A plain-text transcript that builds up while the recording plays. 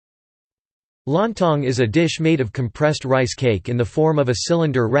Lontong is a dish made of compressed rice cake in the form of a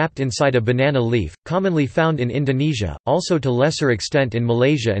cylinder wrapped inside a banana leaf, commonly found in Indonesia, also to lesser extent in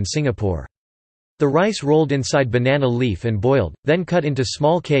Malaysia and Singapore. The rice rolled inside banana leaf and boiled, then cut into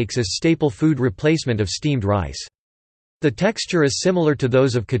small cakes as staple food replacement of steamed rice. The texture is similar to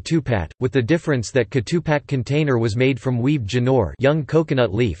those of ketupat, with the difference that ketupat container was made from weaved janur, young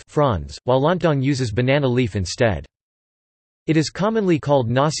coconut leaf fronds, while lontong uses banana leaf instead. It is commonly called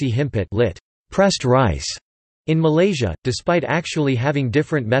nasi himpit, lit. Pressed rice in Malaysia, despite actually having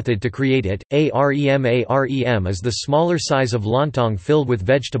different method to create it. Arem is the smaller size of lontong filled with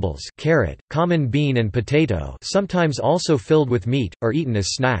vegetables, carrot, common bean and potato, sometimes also filled with meat, or eaten as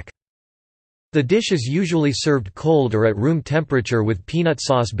snack. The dish is usually served cold or at room temperature with peanut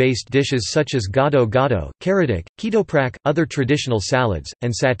sauce-based dishes such as gado-gado, karadik, ketoprak, other traditional salads,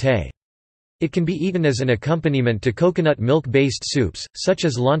 and satay. It can be eaten as an accompaniment to coconut milk-based soups, such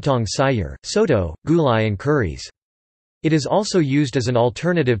as lontong sayur, soto, gulai and curries. It is also used as an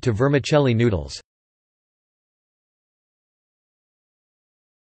alternative to vermicelli noodles.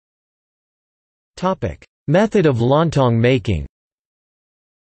 Method of lontong making.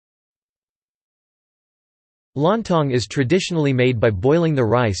 Lontong is traditionally made by boiling the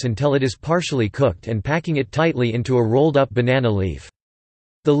rice until it is partially cooked and packing it tightly into a rolled-up banana leaf.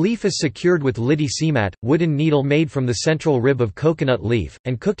 The leaf is secured with lidi semat, wooden needle made from the central rib of coconut leaf,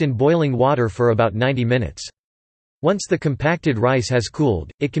 and cooked in boiling water for about 90 minutes. Once the compacted rice has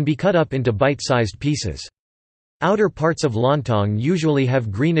cooled, it can be cut up into bite-sized pieces. Outer parts of lontong usually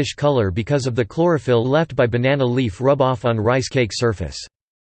have greenish color because of the chlorophyll left by banana leaf rub-off on rice cake surface.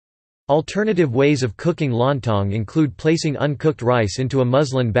 Alternative ways of cooking lontong include placing uncooked rice into a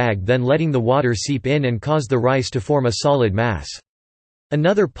muslin bag, then letting the water seep in and cause the rice to form a solid mass.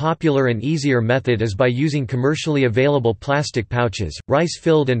 Another popular and easier method is by using commercially available plastic pouches, rice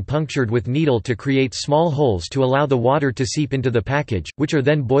filled and punctured with needle to create small holes to allow the water to seep into the package, which are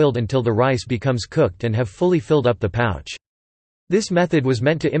then boiled until the rice becomes cooked and have fully filled up the pouch. This method was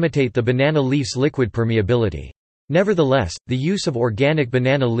meant to imitate the banana leaf's liquid permeability. Nevertheless, the use of organic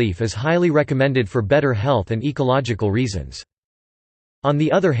banana leaf is highly recommended for better health and ecological reasons. On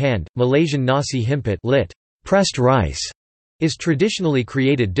the other hand, Malaysian nasi himpit, lit. Pressed rice, is traditionally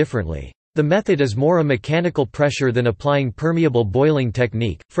created differently. The method is more a mechanical pressure than applying permeable boiling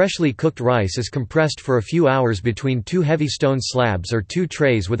technique. Freshly cooked rice is compressed for a few hours between two heavy stone slabs or two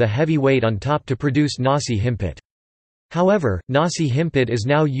trays with a heavy weight on top to produce nasi himpit. However, nasi himpit is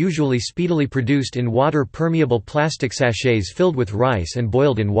now usually speedily produced in water-permeable plastic sachets filled with rice and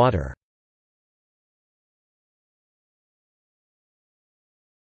boiled in water.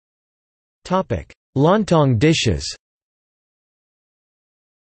 Lontong dishes.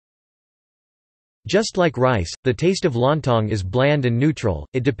 Just like rice, the taste of lontong is bland and neutral.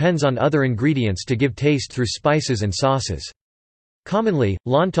 It depends on other ingredients to give taste through spices and sauces. Commonly,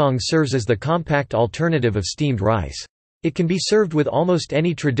 lontong serves as the compact alternative of steamed rice. It can be served with almost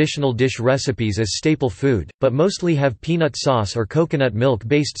any traditional dish recipes as staple food, but mostly have peanut sauce or coconut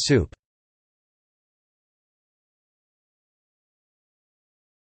milk-based soup.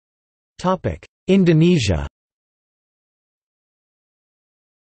 Indonesia.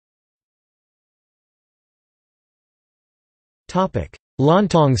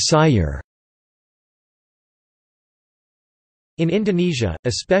 Lontong sayur. In Indonesia,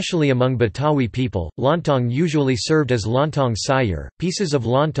 especially among Betawi people, lontong usually served as lontong sayur, pieces of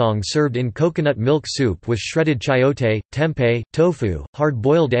lontong served in coconut milk soup with shredded chayote, tempeh, tofu,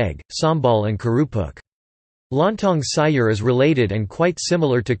 hard-boiled egg, sambal and kerupuk. Lontong sayur is related and quite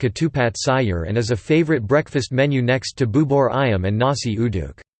similar to ketupat sayur and is a favorite breakfast menu next to bubur ayam and nasi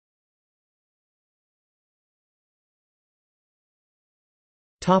uduk.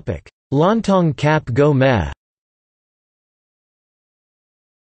 Lontong Cap Go Meh.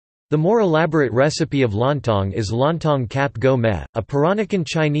 The more elaborate recipe of lontong is Lontong Cap Go Meh, a Peranakan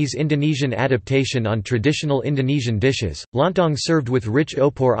Chinese-Indonesian adaptation on traditional Indonesian dishes. Lontong served with rich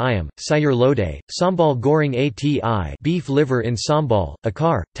opor ayam, sayur lodeh, sambal goreng ati, beef liver in sambal,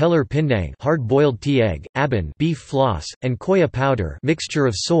 akar, telur pindang, hard-boiled tea egg, abon, beef floss, and koya powder, mixture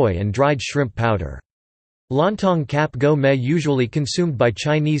of soy and dried shrimp powder. Lontong Cap Go Meh usually consumed by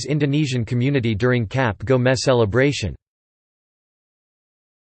Chinese Indonesian community during Cap Go Meh celebration.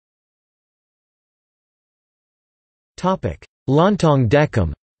 Lontong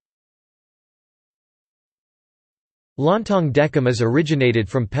dekem. Lontong dekem is originated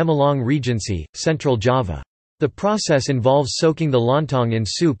from Pemalang Regency, Central Java. The process involves soaking the lontong in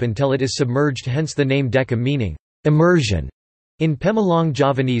soup until it is submerged, hence the name dekem meaning immersion in Pemalang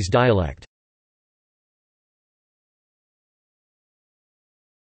Javanese dialect.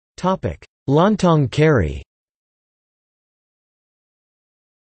 Lontong kari.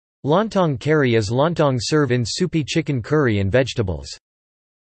 Lontong kari is lontong served in soupy chicken curry and vegetables.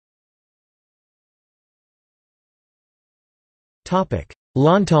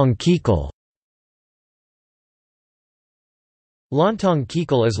 Lontong kikil. Lontong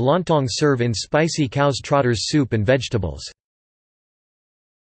kikil is lontong served in spicy cow's trotters soup and vegetables.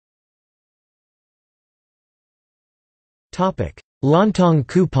 Lontong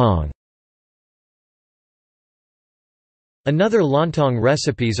kupang. Another lontong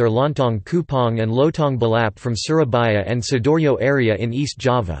recipes are lontong kupang and lontong balap from Surabaya and Sidoarjo area in East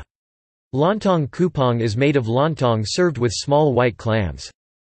Java. Lontong kupang is made of lontong served with small white clams.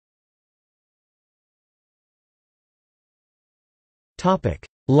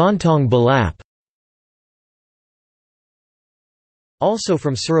 Lontong balap. Also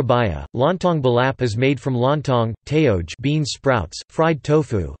from Surabaya, lontong balap is made from lontong, teoj bean sprouts, fried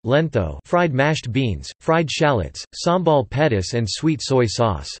tofu, lentho fried mashed beans, fried shallots, sambal petis and sweet soy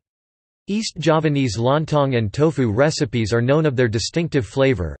sauce. East Javanese lontong and tofu recipes are known of their distinctive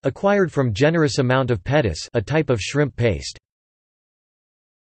flavor, acquired from generous amount of petis, a type of shrimp paste.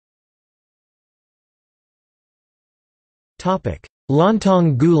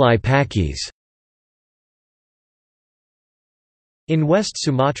 Lontong gulai pakis. In West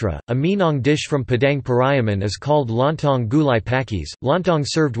Sumatra, a Minang dish from Padang Pariaman is called lontong gulai pakis, lontong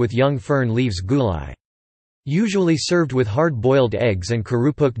served with young fern leaves gulai. Usually served with hard-boiled eggs and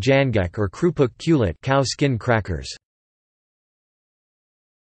kerupuk janggek or kerupuk kulit cow skin crackers.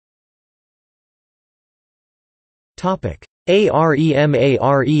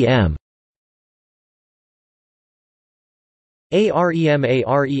 Arem-arem.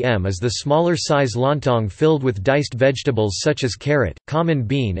 Arem is the smaller size lontong filled with diced vegetables such as carrot, common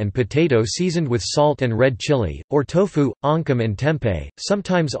bean and potato seasoned with salt and red chili, or tofu, oncom and tempeh,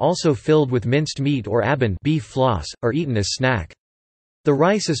 sometimes also filled with minced meat or aban beef floss, or eaten as snack. The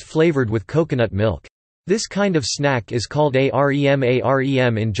rice is flavored with coconut milk. This kind of snack is called arem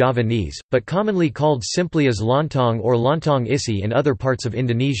in Javanese, but commonly called simply as lontong or lontong isi in other parts of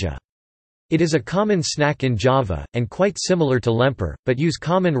Indonesia. It is a common snack in Java, and quite similar to lemper, but use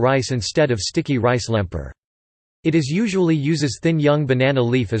common rice instead of sticky rice lemper. It is usually uses thin young banana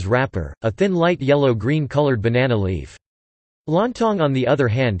leaf as wrapper, a thin light yellow-green colored banana leaf. Lontong on the other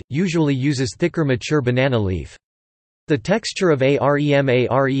hand, usually uses thicker mature banana leaf. The texture of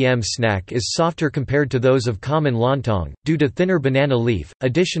arem snack is softer compared to those of common lontong, due to thinner banana leaf,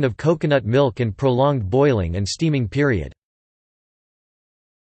 addition of coconut milk and prolonged boiling and steaming period.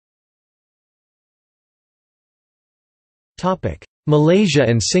 Malaysia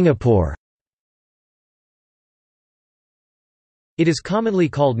and Singapore. It is commonly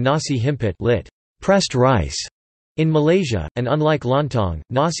called nasi himpit lit. Pressed rice in Malaysia, and unlike lontong,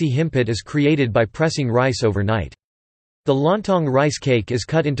 nasi himpit is created by pressing rice overnight. The lontong rice cake is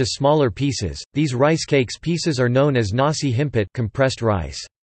cut into smaller pieces. These rice cakes pieces are known as nasi himpit compressed rice.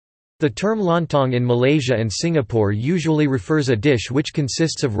 The term lontong in Malaysia and Singapore usually refers a dish which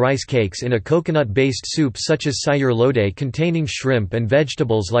consists of rice cakes in a coconut-based soup such as sayur lodeh containing shrimp and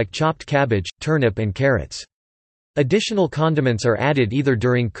vegetables like chopped cabbage, turnip and carrots. Additional condiments are added either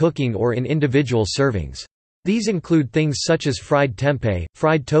during cooking or in individual servings. These include things such as fried tempeh,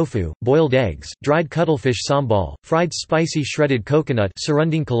 fried tofu, boiled eggs, dried cuttlefish sambal, fried spicy shredded coconut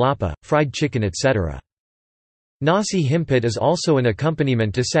serunding kelapa, fried chicken etc. Nasi himpit is also an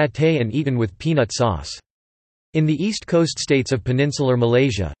accompaniment to satay and eaten with peanut sauce. In the east coast states of peninsular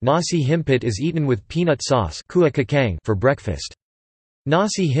Malaysia, nasi himpit is eaten with peanut sauce for breakfast.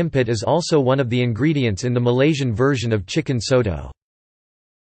 Nasi himpit is also one of the ingredients in the Malaysian version of chicken soto.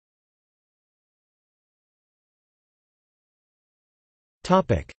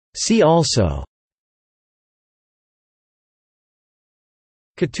 See also: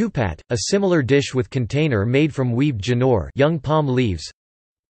 Ketupat, a similar dish with container made from weaved janur young palm leaves.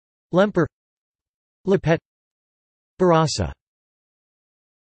 Lemper. Lepet. Barasa.